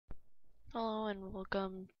and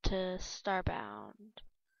welcome to Starbound.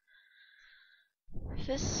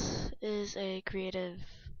 This is a creative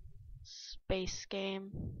space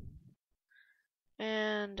game,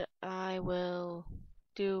 and I will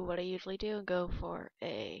do what I usually do and go for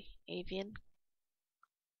a avian,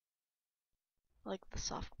 like the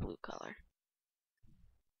soft blue color.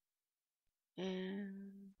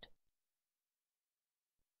 And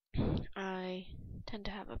I tend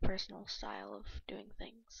to have a personal style of doing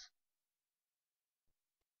things.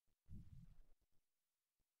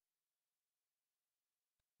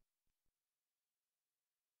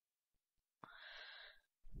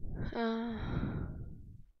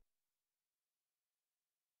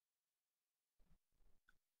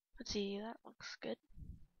 Let's see, that looks good.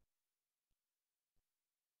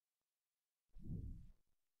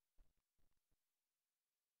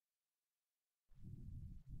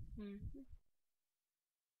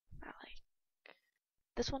 I like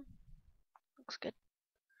this one. Looks good.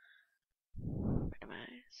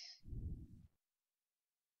 Randomize.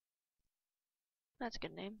 That's a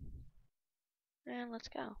good name. And let's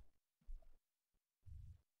go.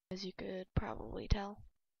 As you could probably tell,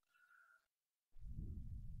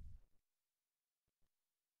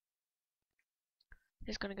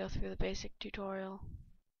 just gonna go through the basic tutorial.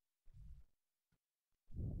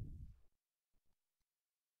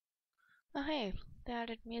 Oh hey, they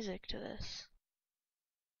added music to this.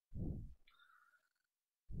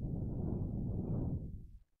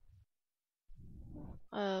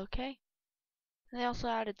 Okay. They also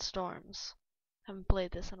added storms. Haven't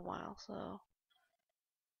played this in a while, so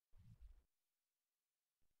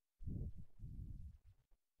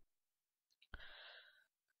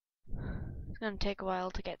it's gonna take a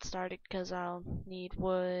while to get started because I'll need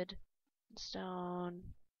wood, stone.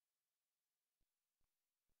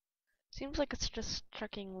 Seems like it's just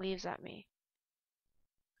chucking leaves at me.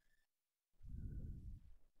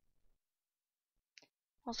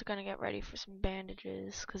 Also gonna get ready for some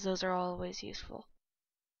bandages because those are always useful.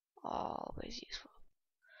 Always useful.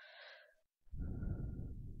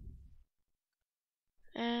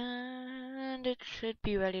 And it should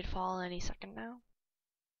be ready to fall any second now.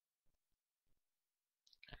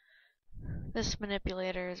 This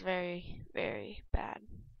manipulator is very, very bad.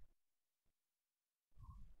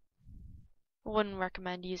 I wouldn't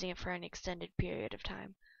recommend using it for an extended period of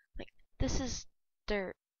time. Like, this is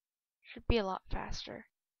dirt. Should be a lot faster.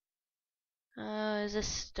 Is this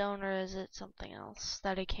stone or is it something else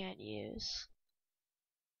that I can't use?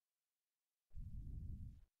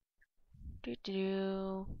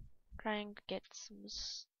 Try and get some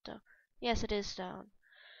stone. Yes, it is stone.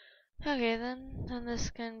 Okay, then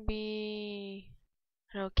this can be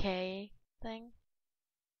an okay thing.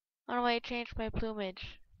 Oh wait, I changed my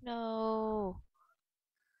plumage. No.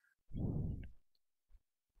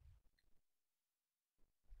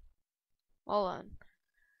 Hold on.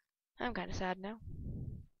 I'm kinda sad now.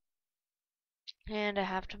 And I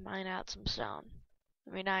have to mine out some stone.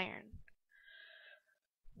 I mean iron.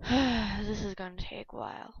 This is gonna take a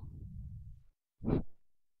while.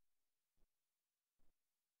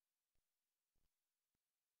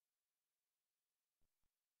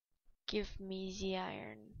 Give me the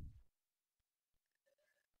iron.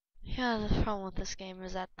 Yeah, the problem with this game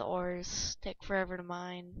is that the ores take forever to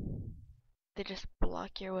mine. They just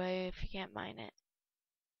block your way if you can't mine it.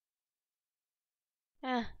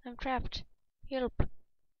 Ah, I'm trapped. Help.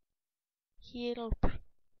 Help.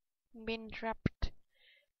 I'm being trapped.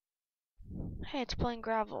 Hey, it's playing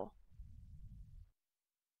gravel.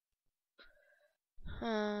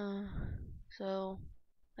 So,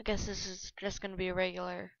 I guess this is just gonna be a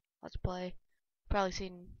regular Let's Play. Probably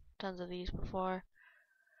seen tons of these before.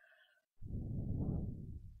 I'm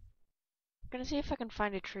gonna see if I can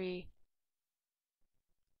find a tree.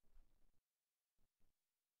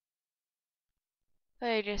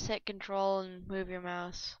 Hey, just hit control and move your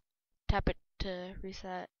mouse. Tap it to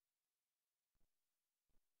reset.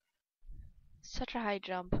 Such a high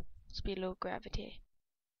jump. Must be low gravity.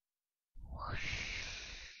 Whoosh.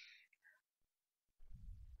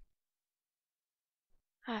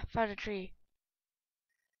 Ah, found a tree.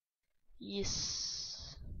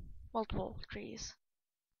 Yes. Multiple trees.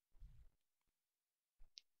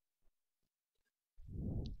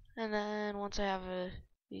 And then once I have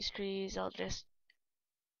these trees, I'll just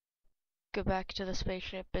go back to the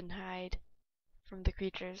spaceship and hide from the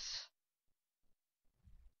creatures.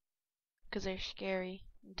 Because they're scary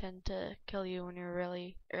and tend to kill you when you're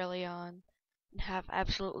really early on and have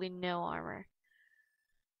absolutely no armor.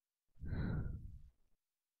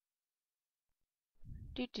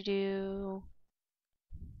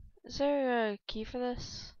 Is there a key for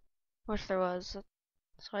this? Wish there was.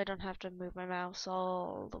 so I don't have to move my mouse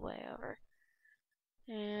all the way over.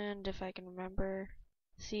 And if I can remember,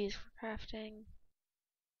 C is for crafting,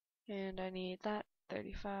 and I need that,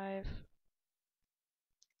 35.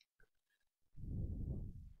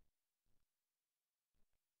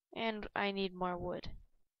 And I need more wood.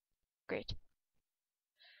 Great.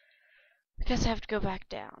 Because I have to go back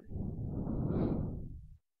down.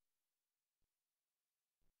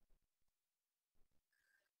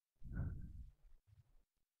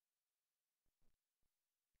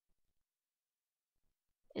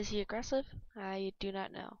 Is he aggressive? I do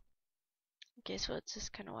not know. Okay, so it's this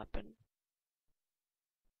kind of weapon.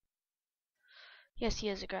 Yes, he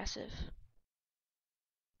is aggressive.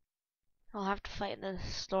 I'll have to fight in the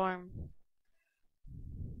storm.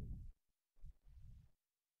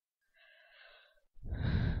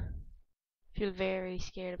 Feel very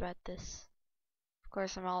scared about this. Of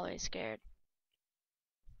course, I'm always scared.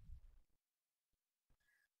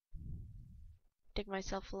 Dig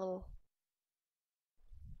myself a little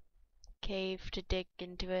cave to dig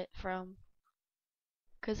into it from.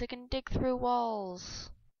 'Cause it can dig through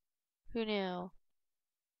walls. Who knew?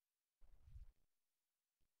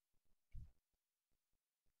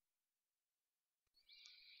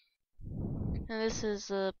 And this is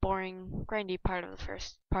the boring, grindy part of the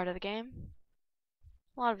first part of the game.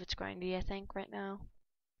 A lot of it's grindy, I think, right now.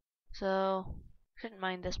 So, shouldn't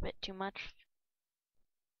mind this bit too much.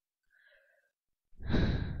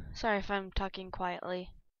 Sorry if I'm talking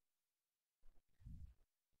quietly.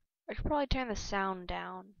 I should probably turn the sound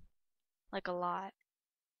down, like a lot.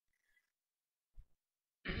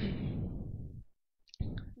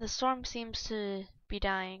 The storm seems to be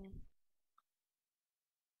dying.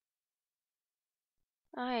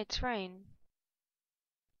 Oh, hey, it's rain.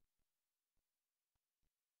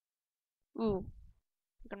 Ooh,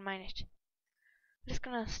 I'm gonna mine it. I'm just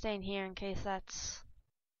gonna stay in here in case that's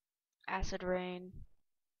acid rain.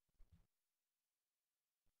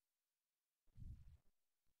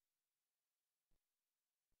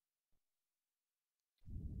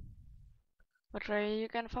 Which way are you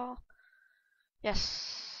gonna fall?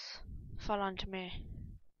 Yes, fall onto me.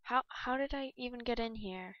 How did I even get in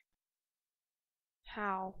here?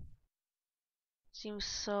 How? Seems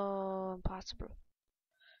so impossible.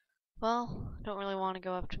 Well, I don't really want to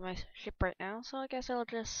go up to my ship right now, so I guess I'll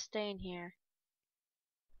just stay in here.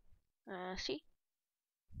 See?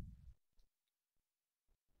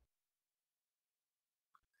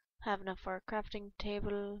 Have enough for a crafting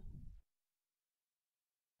table.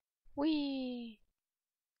 Whee!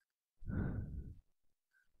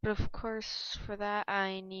 But of course, for that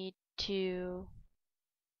I need to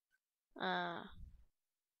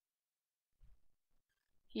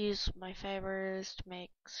use my fibers to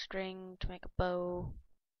make string, to make a bow.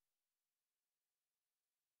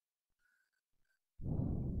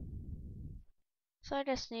 So I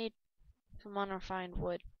just need some unrefined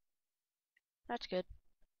wood. That's good.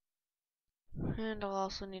 And I'll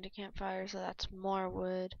also need a campfire, so that's more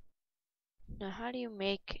wood. Now how do you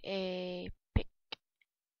make a pick?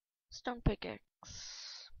 Stone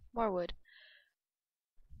pickaxe. More wood.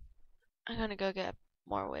 I'm gonna go get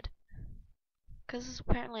more wood. Because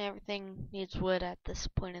apparently everything needs wood at this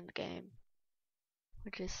point in the game.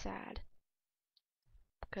 Which is sad.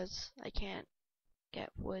 Because I can't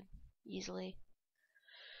get wood easily.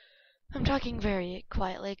 I'm talking very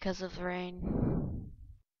quietly because of the rain.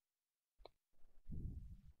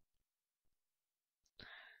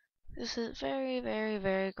 This is very, very,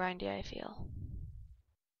 very grindy, I feel.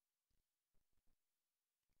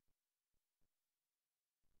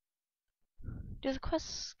 Do the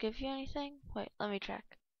quests give you anything? Wait, let me check.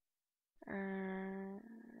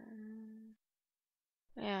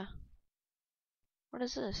 Yeah. What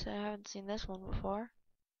is this? I haven't seen this one before.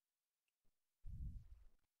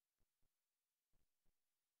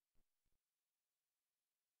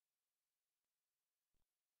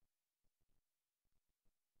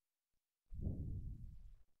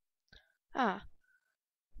 Ah.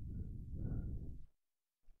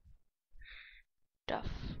 Stuff.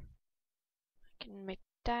 I can make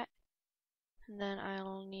that. And then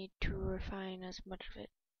I'll need to refine as much of it.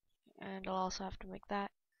 And I'll also have to make that.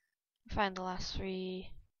 Find the last 3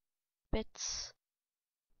 bits.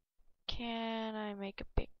 Can I make a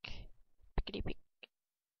pick? Pickety pick.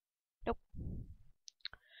 Nope.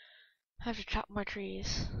 I have to chop more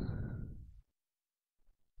trees.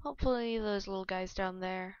 Hopefully those little guys down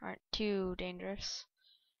there aren't too dangerous.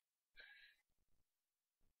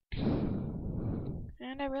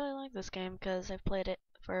 And I really like this game because I've played it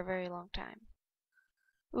for a very long time.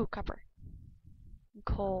 Ooh, copper.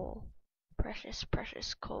 Coal. Precious,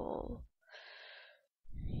 precious coal.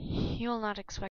 You'll not expect